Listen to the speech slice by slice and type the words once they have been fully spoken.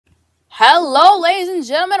Hello, ladies and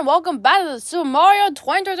gentlemen. Welcome back to the Super Mario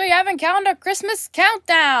 2023 Advent Calendar Christmas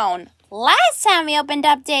Countdown. Last time we opened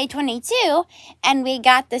up day 22, and we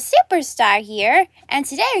got the Superstar here, and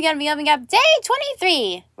today we're going to be opening up day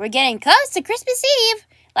 23. We're getting close to Christmas Eve.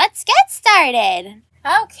 Let's get started.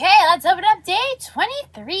 Okay, let's open up day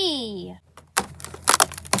 23.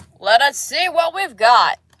 Let us see what we've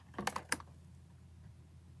got.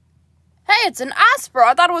 Hey, it's an Aspro.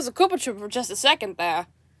 I thought it was a Koopa Troopa for just a second there.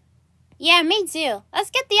 Yeah, me too.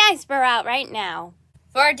 Let's get the Ice-Bro out right now.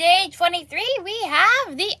 For day 23, we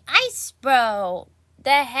have the Ice-Bro.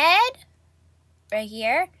 The head, right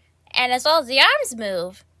here, and as well as the arms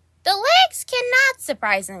move. The legs cannot,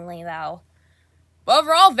 surprisingly, though. But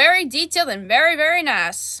overall, very detailed and very, very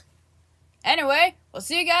nice. Anyway, we'll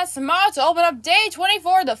see you guys tomorrow to open up day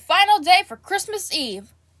 24, the final day for Christmas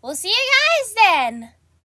Eve. We'll see you guys then.